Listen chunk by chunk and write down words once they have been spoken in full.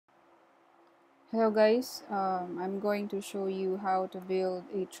Hello guys, I'm going to show you how to build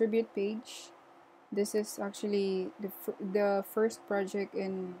a tribute page. This is actually the first project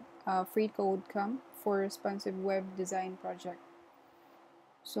in freeCodeCamp for responsive web design project.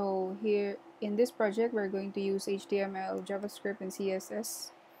 So here in this project, we're going to use HTML, JavaScript, and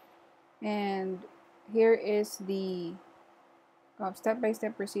CSS. And here is the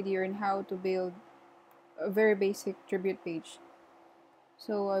step-by-step procedure in how to build a very basic tribute page.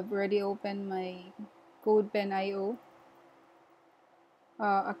 So I've already opened my CodePen.io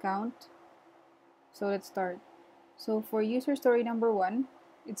account. So let's start. So for user story number 1,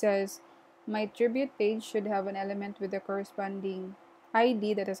 it says, my tribute page should have an element with the corresponding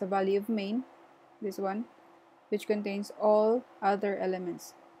ID that has a value of main, this one, which contains all other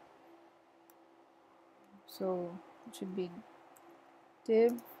elements. So it should be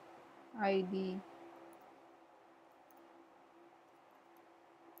div ID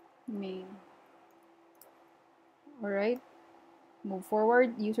main. Alright, move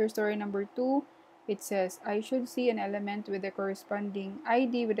forward. User story number 2, it says, I should see an element with the corresponding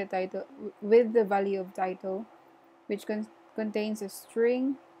ID with the title with the value of title, which contains a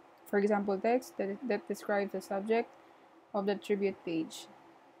string, for example text, that describes the subject of the tribute page.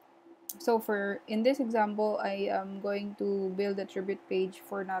 So for in this example, I am going to build a tribute page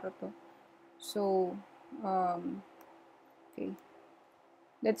for Naruto. So okay,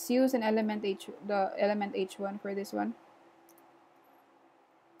 let's use an element the element h1 for this one.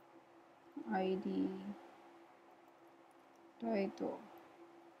 ID title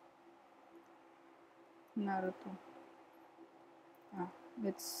Naruto.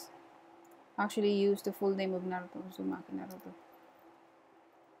 Let's actually use the full name of Naruto, Uzumaki Naruto.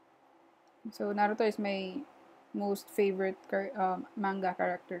 So Naruto is my most favorite manga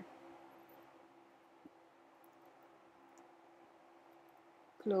character.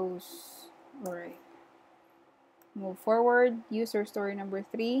 Close. Alright. Move forward. User story number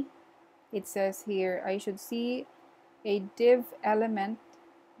 3. It says here, I should see a div element,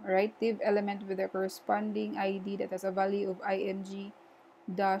 alright, div element with a corresponding ID that has a value of img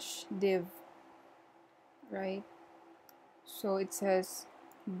dash div, right? So it says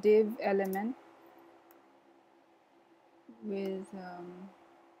div element with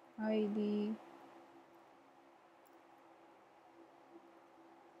ID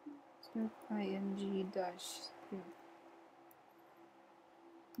img dash div.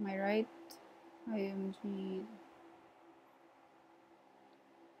 Am I right? img.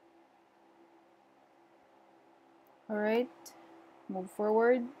 Alright, move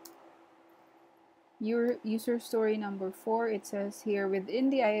forward. Your user story number 4, it says here, within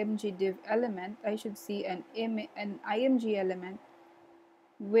the img div element, I should see an img element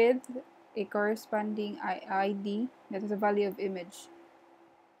with a corresponding ID that is a value of image.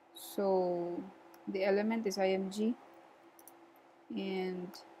 So the element is img and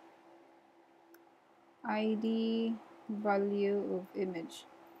ID value of image,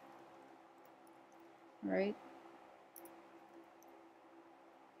 right?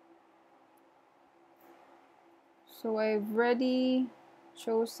 So I've already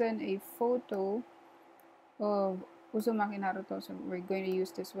chosen a photo of Uzumaki Naruto, so we're going to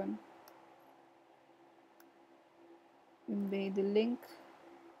use this one. Embed the link.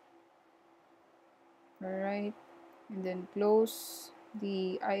 Alright, and then close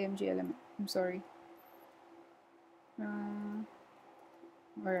the img element. I'm sorry.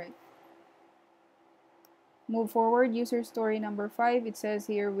 Alright. Move forward. User story number 5. It says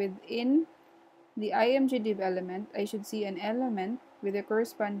here, within the img div element, I should see an element with a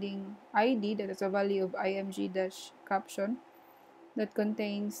corresponding ID that has a value of img-caption that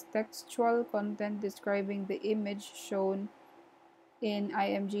contains textual content describing the image shown in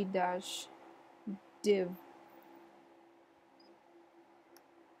img-div.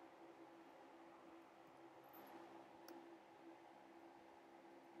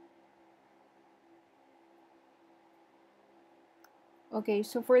 Okay,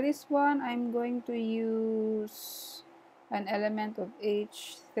 so for this one, I'm going to use an element of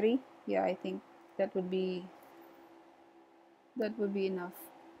h3. Yeah, I think that would be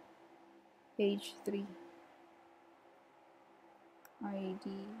enough. h3 id,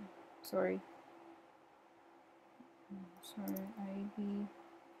 sorry, id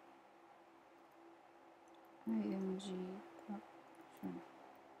img caption.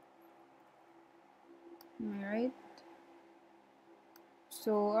 Am I right?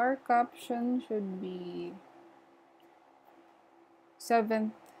 So our caption should be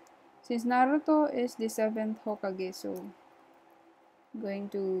 7th. Since Naruto is the 7th Hokage, so I'm going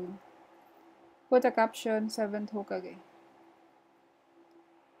to put a caption 7th Hokage.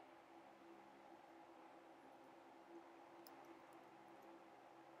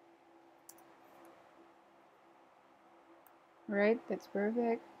 Right, that's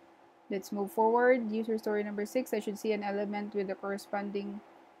perfect. Let's move forward. User story number 6. I should see an element with the corresponding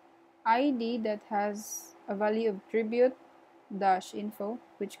ID that has a value of tribute dash info,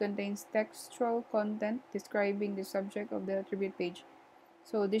 which contains textual content describing the subject of the attribute page.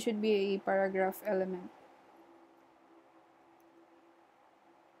 So this should be a paragraph element.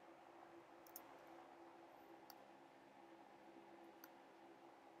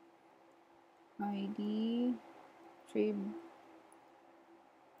 ID tribute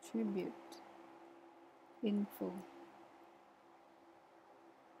info.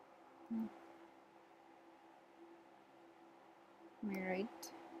 Am I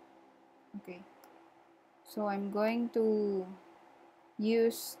right? Okay. So I'm going to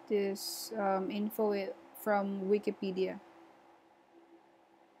use this info from Wikipedia.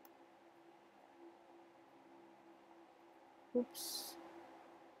 Oops.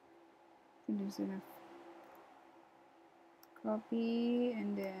 I think there's enough. Copy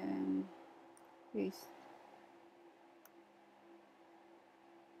and then paste.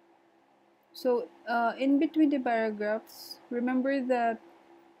 So in between the paragraphs, remember that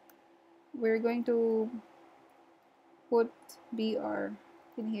we're going to put BR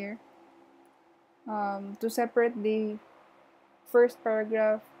in here to separate the first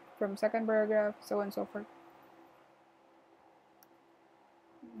paragraph from second paragraph, so on and so forth.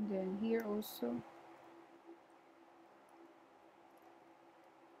 And then here also.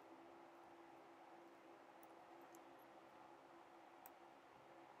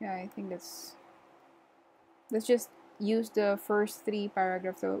 Yeah, I think let's just use the first 3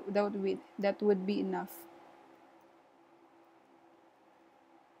 paragraphs, so that would be enough.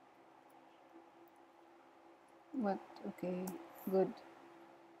 What? Okay, good.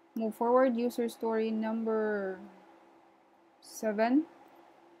 Move forward. User story number 7.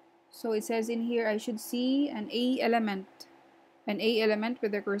 So it says in here, I should see an A element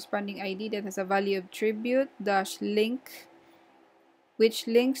with the corresponding ID that has a value of tribute dash link, which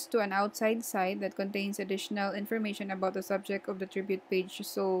links to an outside site that contains additional information about the subject of the tribute page.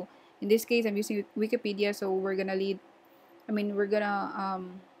 So in this case, I'm using Wikipedia, so we're gonna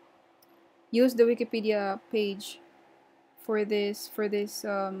use the Wikipedia page for this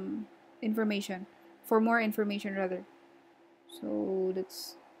information, for more information rather. So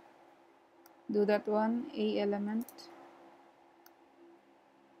let's do that one. A element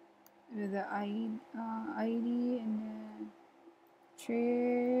with the ID and then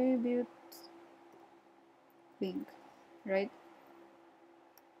tribute link, right?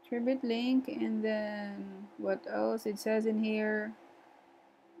 Tribute link, and then what else? It says in here,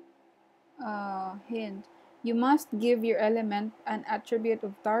 hint. You must give your element an attribute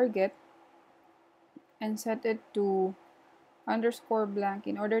of target and set it to underscore blank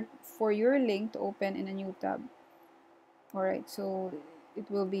in order for your link to open in a new tab. Alright, so it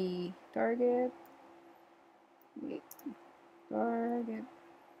will be target, target,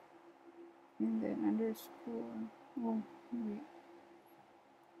 and then underscore,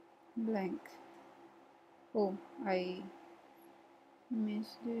 blank. Oh, I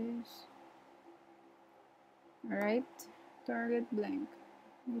missed this. Alright, target blank.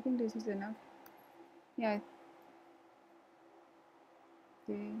 I think this is enough. Yeah.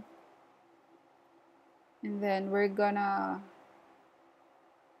 Okay. And then we're gonna,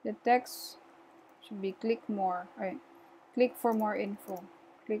 the text should be click more. Alright, click for more info.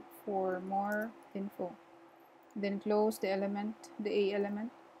 Click for more info. Then close the element, the A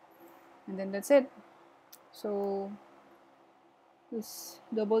element. And then that's it. So let's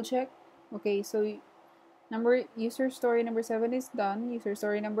double check. Okay, so user story number 7 is done. User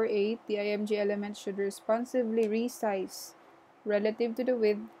story number 8, the IMG element should responsively resize relative to the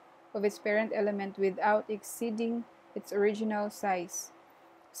width of its parent element without exceeding its original size.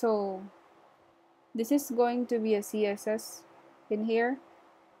 So this is going to be a CSS in here.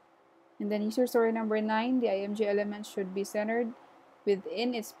 And then user story number 9, the IMG element should be centered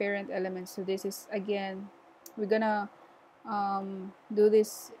within its parent element. So this is, again, we're gonna do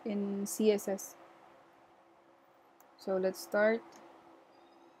this in CSS. So let's start.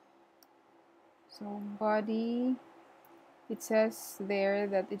 So body, it says there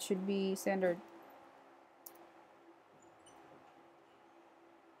that it should be centered.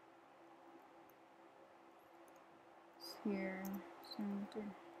 Here, center.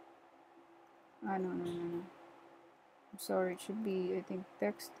 No. I'm sorry, it should be, I think,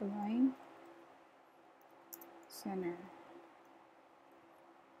 text align, center.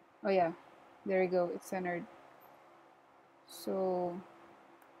 Oh yeah, there you go, it's centered. So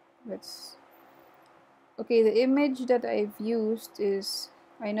let's, okay, the image that I've used is,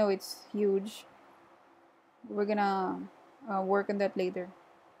 I know it's huge. We're gonna work on that later.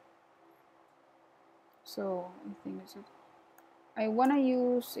 So I think it's I wanna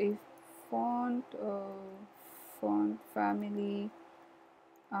use a font font family.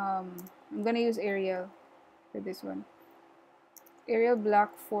 I'm gonna use Arial for this one. Arial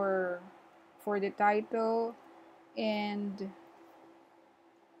black for the title, and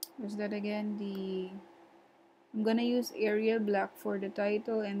what's that again? I'm gonna use Arial black for the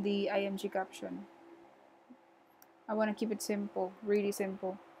title and the IMG caption. I wanna keep it simple, really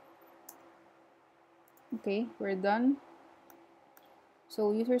simple. Okay, we're done.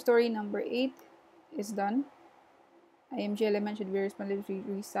 So user story number 8 is done. IMG element should be responsibly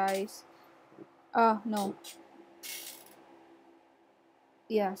resized. No.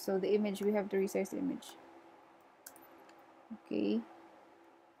 Yeah, so the image, we have to resize the image. Okay.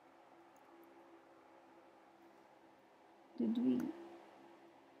 Did we?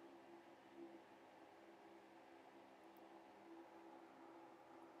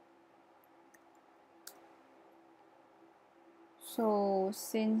 So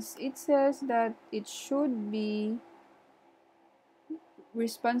since it says that it should be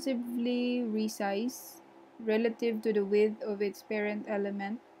responsively resized relative to the width of its parent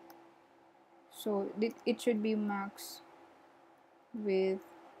element, so it should be max with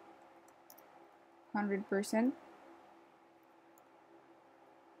 100%.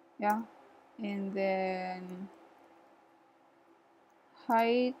 Yeah, and then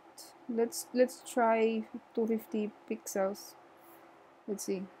height, let's try 250 pixels. Let's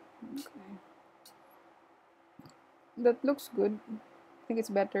see. Okay, that looks good. I think it's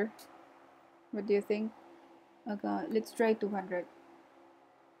better. What do you think? Okay, let's try 200.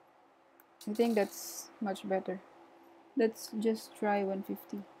 I think that's much better. Let's just try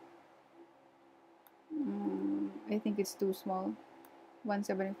 150. I think it's too small.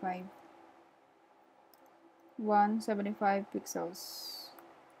 175. 175 pixels.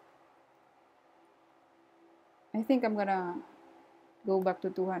 I think I'm gonna go back to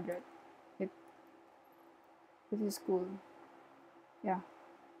 200. This is cool. Yeah,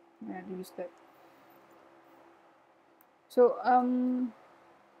 I'm gonna use that. So I'm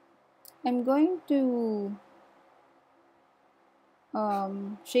going to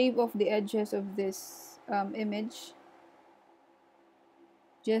shave off the edges of this image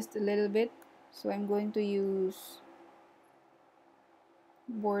just a little bit. So I'm going to use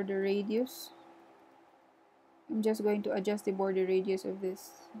border radius. I'm just going to adjust the border radius of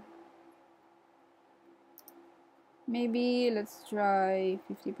this. Maybe let's try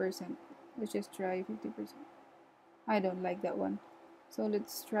 50%. Let's just try 50%. I don't like that one. So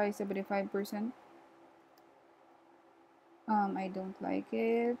let's try 75%. I don't like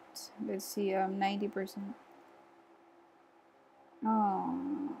it. Let's see, 90%.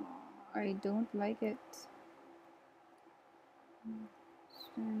 Oh, I don't like it.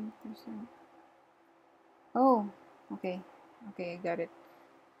 10%. Oh, okay. Okay, I got it.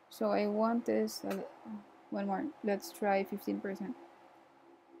 So I want this, one more. Let's try 15%.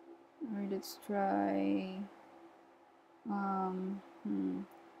 Or let's try,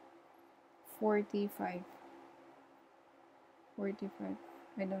 45. 45.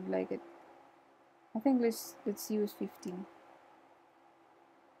 I don't like it. I think let's use 15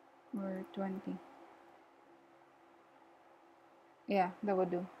 or 20. Yeah, that would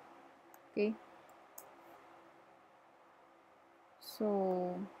do. Okay.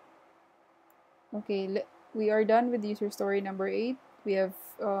 So okay, we are done with user story number 8. We have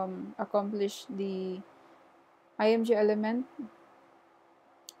accomplished the IMG element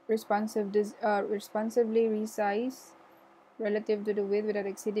responsively resize relative to the width without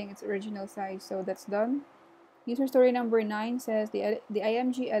exceeding its original size. So that's done. User story number 9 says the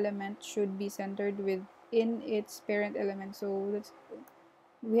IMG element should be centered within its parent element. So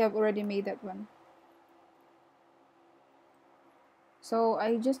we have already made that one. So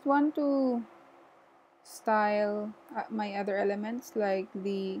I just want to style my other elements like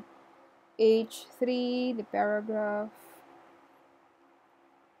the H3, the paragraph.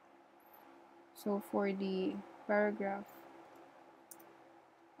 So for the paragraph,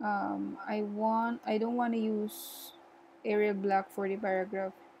 I don't want to use Arial black for the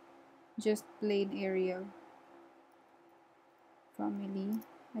paragraph, just plain Arial. Family,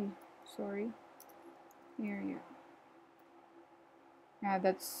 sorry, Arial. Yeah,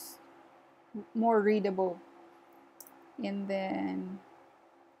 that's more readable. And then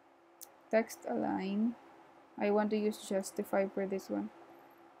text align, I want to use justify for this one.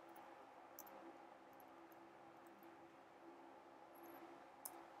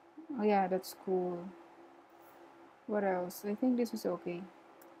 Oh yeah, that's cool. What else? I think this is okay.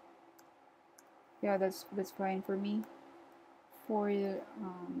 Yeah, that's fine for me. for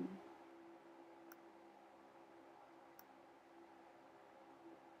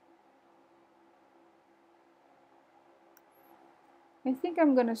I think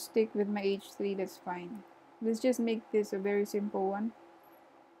I'm gonna stick with my H3, that's fine. Let's just make this a very simple one.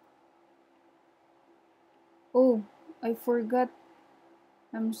 Oh, I forgot.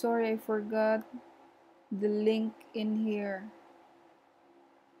 I'm sorry, I forgot the link in here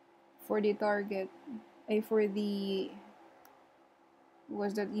for the target. For the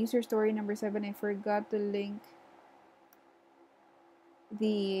was that user story number 7. I forgot to link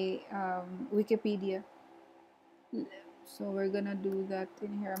the Wikipedia. So we're gonna do that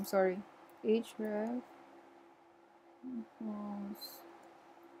in here. I'm sorry. href equals.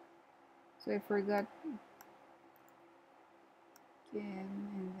 So I forgot again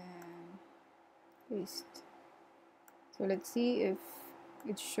and then paste. So let's see if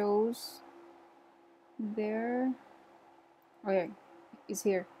it shows there. Oh yeah, it's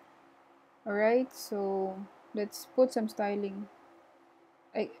here. Alright, so let's put some styling.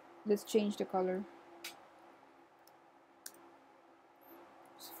 Let's change the color.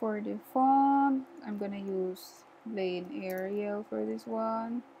 For the font, I'm gonna use plain Arial for this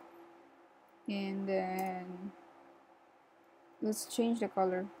one. And then let's change the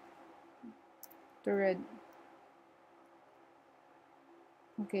color to red.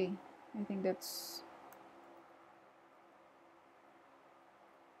 Okay, I think that's...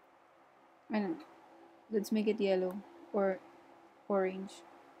 I know. Let's make it yellow or orange.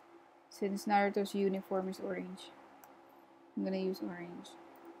 Since Naruto's uniform is orange, I'm gonna use orange.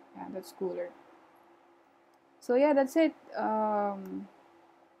 Yeah, that's cooler. So yeah, that's it.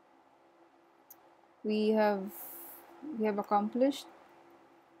 We have accomplished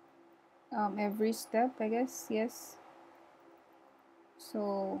every step, I guess. Yes.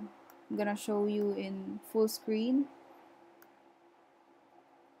 So I'm gonna show you in full screen.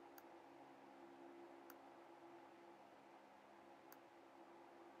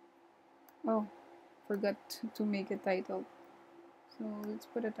 Oh, forgot to make a title. So let's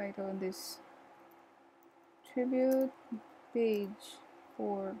put a title on this. Tribute page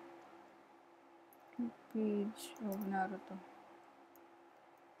for page of Naruto.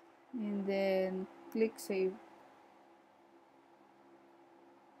 And then click save.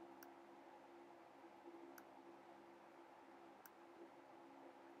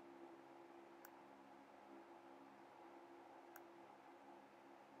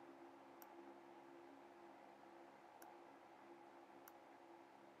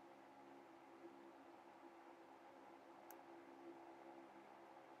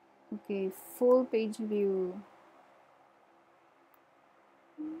 Okay, full page view.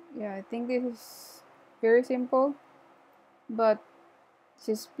 Yeah, I think this is very simple, but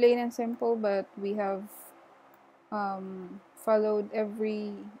just plain and simple, but we have followed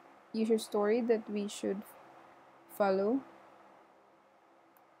every user story that we should follow.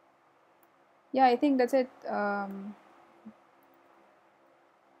 Yeah, I think that's it.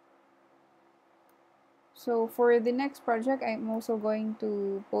 So for the next project, I'm also going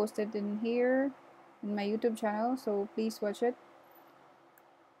to post it in here in my YouTube channel, so please watch it.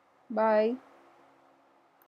 Bye.